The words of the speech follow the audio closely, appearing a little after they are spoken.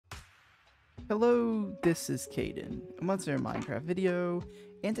Hello, this is Caden, a Monster Minecraft video,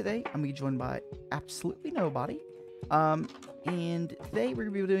 and today I'm going to be joined by absolutely nobody. And today we're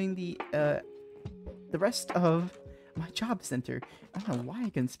going to be doing the rest of my job center. I don't know why I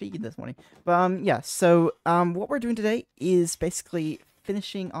couldn't speak this morning, but yeah. So what we're doing today is basically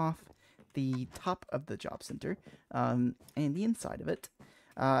finishing off the top of the job center, and the inside of it.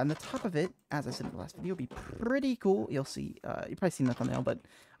 And the top of it, as I said in the last video, will be pretty cool. You'll see, you've probably seen the thumbnail, but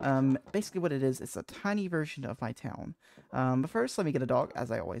basically what it is, it's a tiny version of my town. But first, let me get a dog,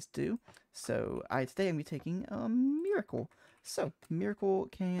 as I always do. So today I'm going to be taking Miracle. So Miracle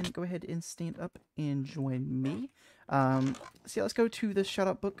can go ahead and stand up and join me. So yeah, let's go to the shout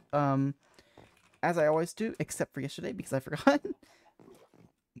out book, as I always do, except for yesterday because I forgot.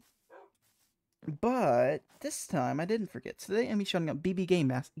 But this time I didn't forget. So today I'm be showing up BB Game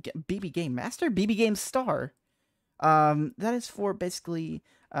Master, BB Game Star. That is for basically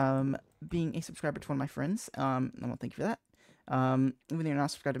being a subscriber to one of my friends. I want to thank you for that. Even though you're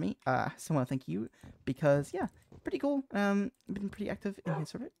not subscribed to me, I still want to thank you because yeah, pretty cool. Been pretty active in his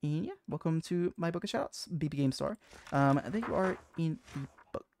server, and yeah, welcome to my book of shoutouts, BB Game Star. I think you are in the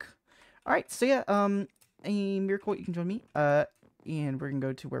book. All right, so yeah, a Miracle, you can join me. And we're gonna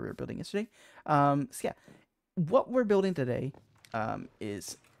go to where we were building yesterday. So yeah, what we're building today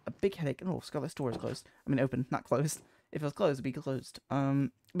is a big headache. Oh, Scarlet's door is closed. I mean, open, not closed. If it was closed, it'd be closed.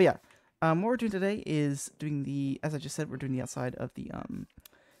 But yeah, what we're doing today is doing the, as I just said, we're doing the outside of the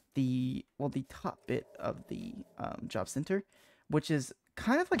top bit of the job center, which is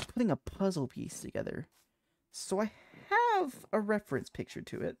kind of like putting a puzzle piece together. So I have a reference picture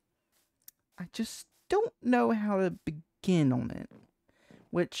to it. I just don't know how to begin on it,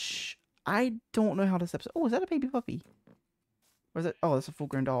 which I don't know how this episode. Oh, is that a baby puppy? Or is it? Oh, that's a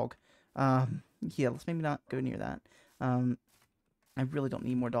full-grown dog. Yeah, let's maybe not go near that. I really don't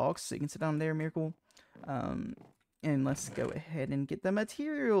need more dogs, so you can sit down there, Miracle. And let's go ahead and get the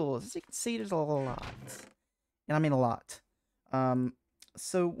materials. As you can see, there's a lot, and I mean a lot.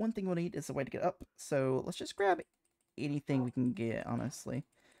 So one thing we'll need is a way to get up. So let's just grab anything we can get, honestly.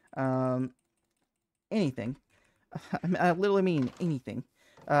 Anything. I literally mean anything.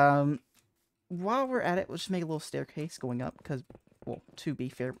 While we're at it, let's just make a little staircase going up, because, well, to be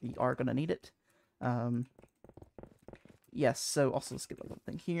fair, we are going to need it. Yes, so also let's get a little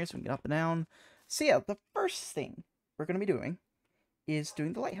thing here so we can get up and down. So yeah, the first thing we're going to be doing is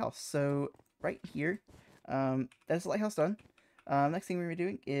doing the lighthouse. So right here, that's the lighthouse done. Next thing we're going to be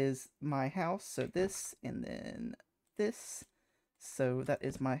doing is my house. So this, and then this. So that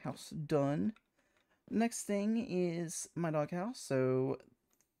is my house done. Next thing is my doghouse, so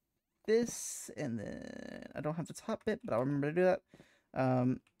this, and then I don't have the top bit, but I'll remember to do that.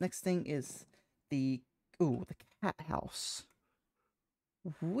 Next thing is the cat house.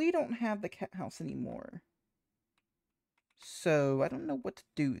 We don't have the cat house anymore, so I don't know what to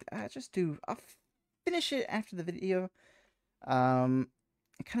do. I'll finish it after the video. I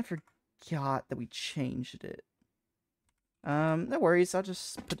kind of forgot that we changed it. No worries, I'll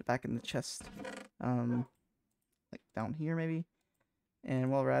just put it back in the chest. Like down here maybe.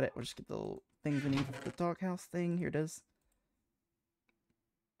 And while we're at it, we'll just get the little things we need for the doghouse thing. Here it is.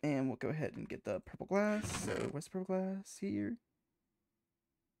 And we'll go ahead and get the purple glass. So where's the purple glass? Here.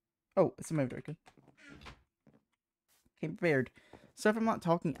 Oh, it's in my inventory. Good. Okay, prepared. So if I'm not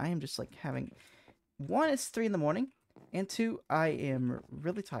talking, I am just like having, one, it's 3 in the morning, and 2, I am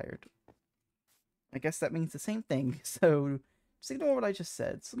really tired. I guess that means the same thing, so just ignore what I just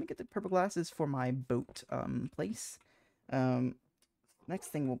said. So let me get the purple glasses for my boat place. Next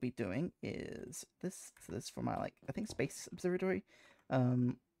thing we'll be doing is this. So this for my, like, I think space observatory,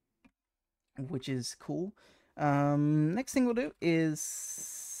 which is cool. Next thing we'll do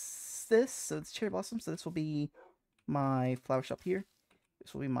is this. So it's cherry blossom. So this will be my flower shop here.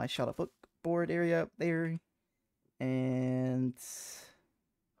 This will be my shout out book board area up there, and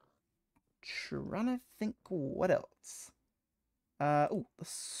trying to think what else. Oh, the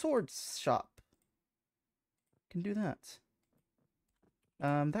sword shop. Can do that.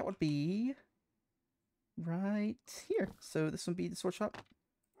 That would be right here. So this would be the sword shop.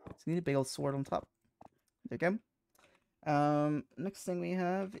 So you need a big old sword on top. There you go. Next thing we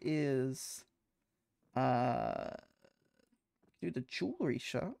have is do the jewelry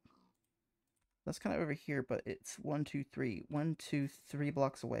shop. That's kind of over here, but it's 1, 2, 3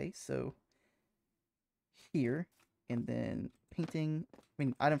 blocks away. So here, and then painting,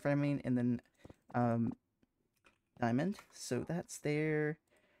 item framing, and then diamond. So that's there. You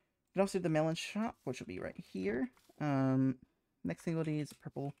can also do the melon shop, which will be right here. Next thing we'll need is a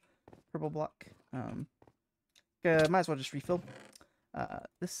purple block. Might as well just refill.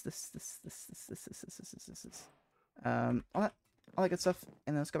 This. All that good stuff.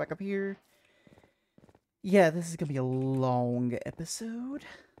 And then let's go back up here. Yeah, this is gonna be a long episode.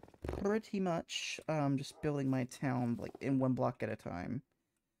 Pretty much, just building my town, like, in one block at a time.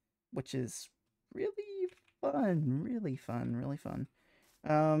 Which is really fun. Really fun. Really fun.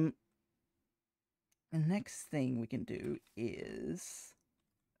 The next thing we can do is...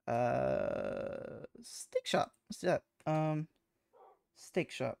 steak shop. Let's do that.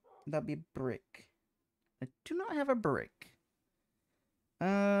 Steak shop. That'd be brick. I do not have a brick.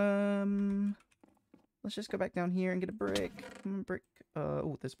 Let's just go back down here and get a brick. Come on, brick.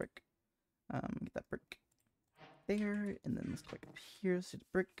 Oh, this brick. Get that brick there, and then let's click up here. So the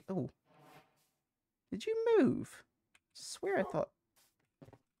brick. Oh, did you move? Swear I thought.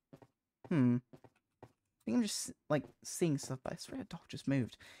 I think I'm just like seeing stuff, but I swear a dog just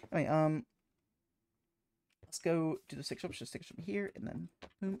moved. Anyway, let's go do the six shops. Just stick it here, and then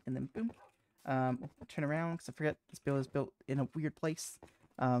boom, and then boom. We'll turn around because I forget this build is built in a weird place.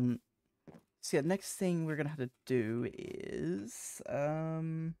 So yeah, next thing we're gonna have to do is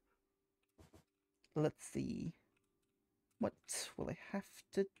let's see. What will I have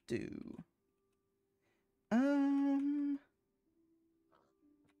to do? Trying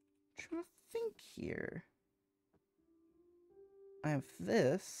to think here. I have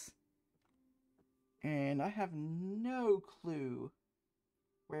this, and I have no clue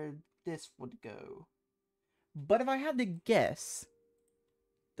where this would go. But if I had to guess,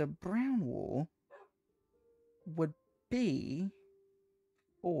 the brown wool would be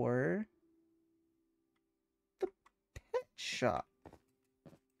for the pet shop,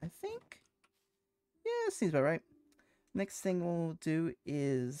 I think. Yeah, seems about right. Next thing we'll do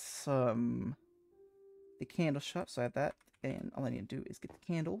is the candle shop. So I have that, and all I need to do is get the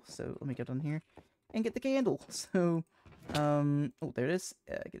candle. So let me go down here and get the candle. So oh, there it is.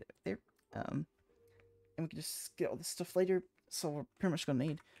 Get it there. And we can just get all this stuff later. So we're pretty much gonna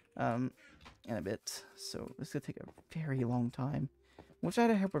need in a bit. So it's gonna take a very long time. Wish I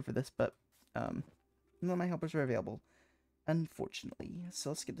had a helper for this, but none of my helpers are available, unfortunately.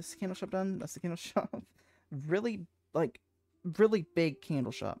 So let's get this candle shop done. That's the candle shop. Really big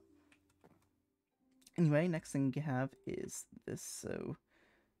candle shop. Anyway, next thing you have is this. So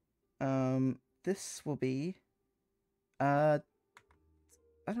this will be I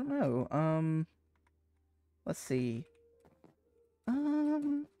don't know. Let's see.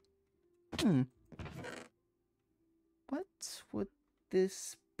 What would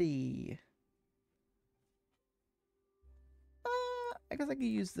this be? I guess I could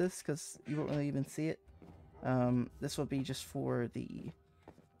use this because you won't really even see it. This will be just for the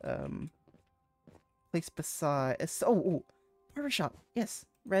place beside. Oh, barbershop. Yes,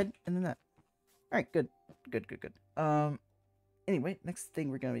 red, and then that. All right, good. Anyway, next thing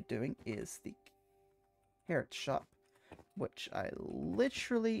we're gonna be doing is the carrot shop, which I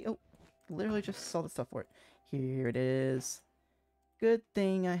literally just saw the stuff for it. Here it is. Good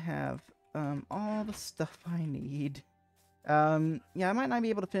thing I have all the stuff I need. Yeah, I might not be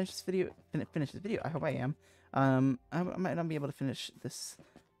able to finish this video. I hope I am. I might not be able to finish this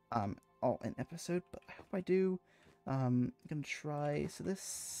all in episode, but I hope I do. I'm gonna try. So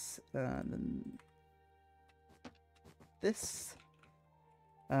this, then this.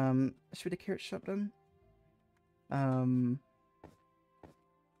 Should be the carrot shop done. And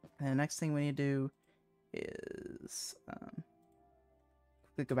the next thing we need to do is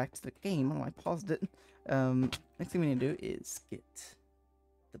quickly go back to the game. I don't know why I paused it. Next thing we need to do is get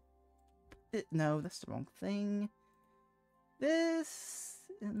the no, that's the wrong thing. This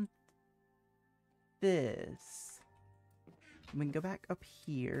and this. We can go back up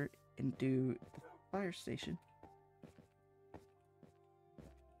here and do the fire station,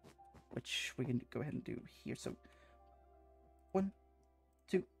 which we can go ahead and do here. So 1,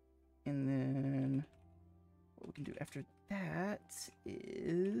 2, and then what we can do after that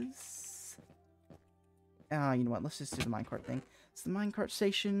is you know what, let's just do the minecart thing. So the minecart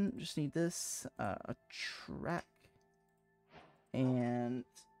station, just need this, a track, and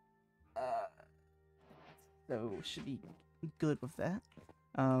so should be good with that.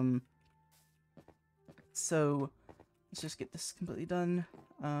 So let's just get this completely done.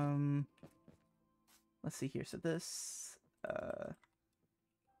 Let's see here. So this,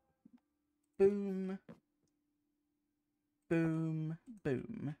 boom, boom,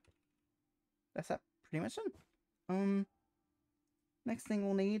 boom. That's that pretty much done. Next thing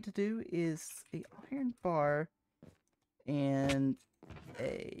we'll need to do is a iron bar and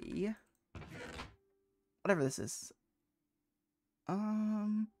a whatever this is. I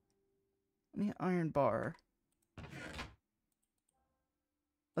need an iron bar.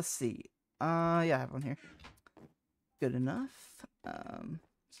 let's see. Yeah, I have one here. Good enough.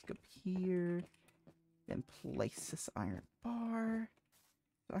 Let's go up here. Then place this iron bar.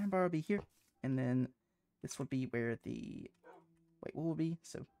 The iron bar will be here. And then this would be where the white wool will be.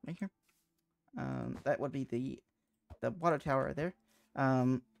 So right here. That would be the water tower right there.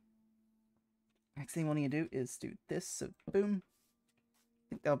 Next thing we'll need to do is do this. So boom. I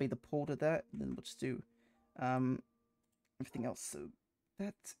think that'll be the pole to that. And then we'll just do everything else. So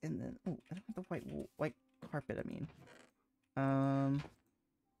that, and then oh, I don't have the white carpet. I mean,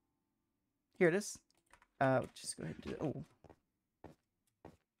 here it is. Just go ahead and do it. Oh,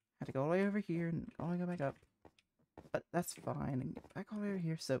 had to go all the way over here and all the way go back up, but that's fine. And get back all the way over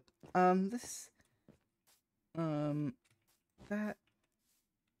here. So this, that,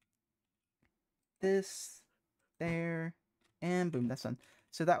 this, there, and boom, that's done.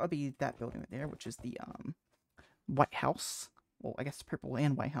 So that would be that building right there, which is the White House. Well, I guess purple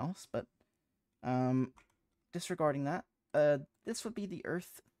and White House, but disregarding that, this would be the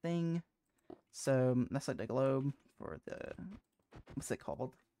Earth thing. So that's like the globe for the, what's it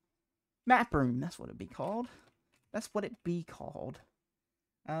called? Map room. That's what it'd be called. That's what it be called.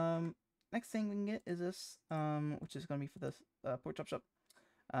 Next thing we can get is this, which is gonna be for this pork chop shop.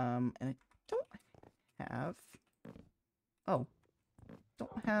 And I don't have. Oh,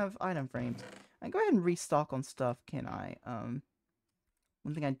 don't have item frames. I can go ahead and restock on stuff. Can I?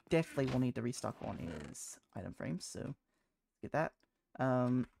 One thing I definitely will need to restock on is item frames. So get that.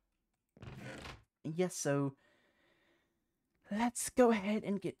 Yes. So let's go ahead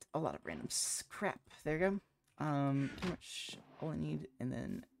and get a lot of random crap. There you go. Pretty much all I need, and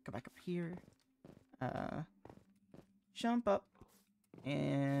then go back up here. Jump up,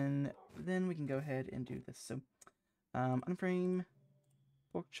 and then we can go ahead and do this. So, unframe,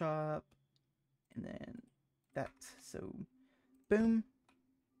 pork chop, and then that. So, boom,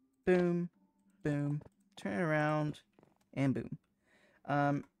 boom, boom. Turn it around, and boom.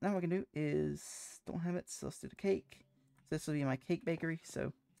 Now what we can do is don't have it, so let's do the cake. So this will be my cake bakery.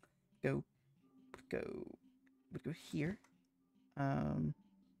 So, go here.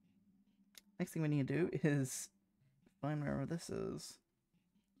 Next thing we need to do is find wherever this is.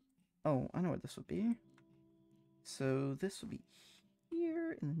 Oh, I know where this would be. So this would be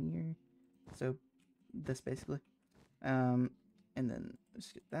here and then here. So this basically. And then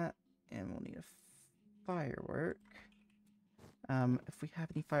let's get that, and we'll need a firework. If we have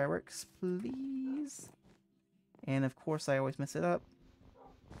any fireworks, please. And of course, I always mess it up.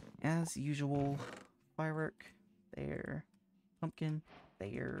 As usual, firework there, pumpkin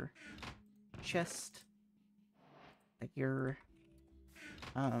there, chest there.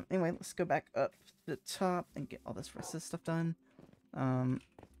 Anyway, let's go back up to the top and get all this rest of this stuff done.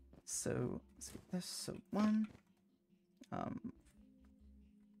 So let's get this. So one,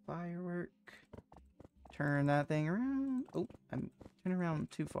 firework. Turn that thing around. Oh, I'm turning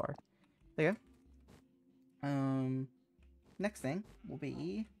around too far. There you go. Next thing will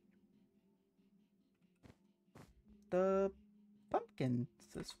be the pumpkin.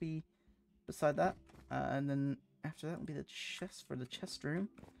 So this will be beside that. And then after that will be the chest for the chest room.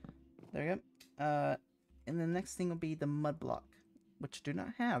 There you go. And the next thing will be the mud block, which I do not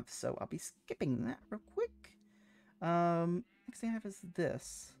have. So I'll be skipping that real quick. Next thing I have is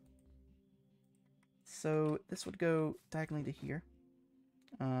this. So this would go diagonally to here.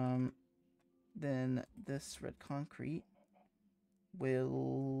 Then this red concrete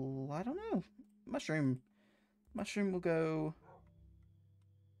will, I don't know, mushroom will go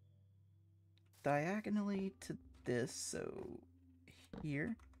diagonally to this, so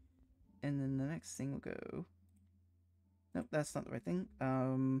here, and then the next thing will go, nope, that's not the right thing.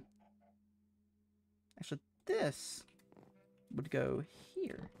 Actually this would go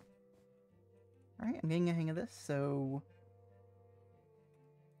here. Alright, I'm getting a hang of this. So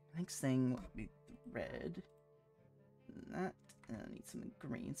next thing will be the red, and that, and I need something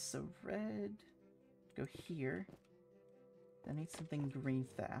green. So red, go here. I need something green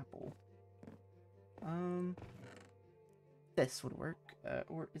for the apple. This would work,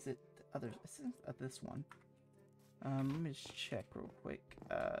 or is it the other? This one. Let me just check real quick.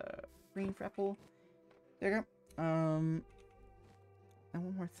 Green for apple. There you go. And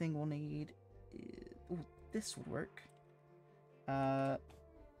one more thing we'll need is, ooh, this would work.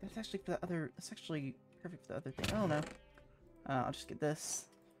 That's actually for the other. That's actually perfect for the other thing. Oh no. I'll just get this.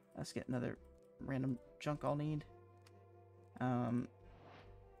 Let's get another random junk I'll need. Oh,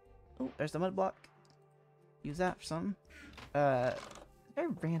 there's the mud block. Use that for something. Very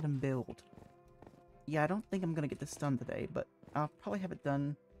random build. Yeah, I don't think I'm gonna get this done today, but I'll probably have it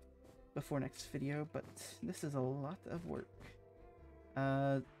done before next video. But this is a lot of work.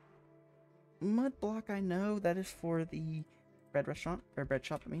 Mud block, I know that is for the bread restaurant, or bread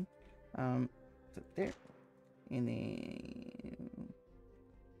shop, I mean. So there. And then...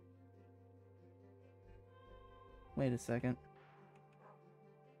 Wait a second.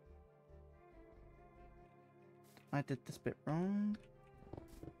 I did this bit wrong.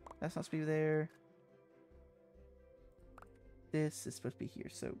 That's not supposed to be there. This is supposed to be here,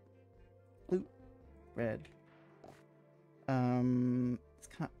 so... Blue, red. It's kind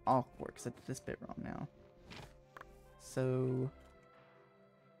of awkward because I did this bit wrong now. So...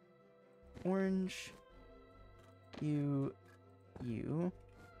 Orange... You... Then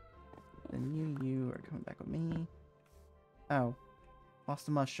you are coming back with me. Oh. Lost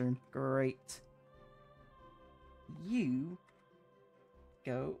a mushroom. Great. You...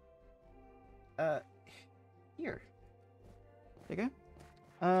 Go... Here. There you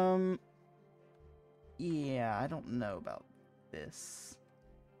go. Yeah, I don't know about this.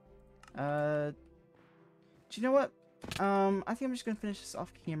 Do you know what? I think I'm just gonna finish this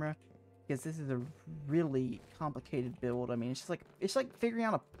off camera because this is a really complicated build. I mean, it's like figuring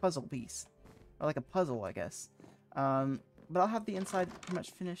out a puzzle piece, or like a puzzle, I guess. But I'll have the inside pretty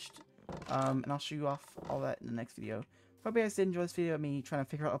much finished, and I'll show you off all that in the next video. Hope you guys did enjoy this video of me trying to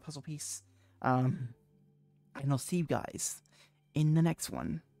figure out a puzzle piece. And I'll see you guys in the next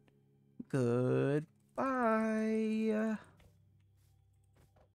one. Goodbye.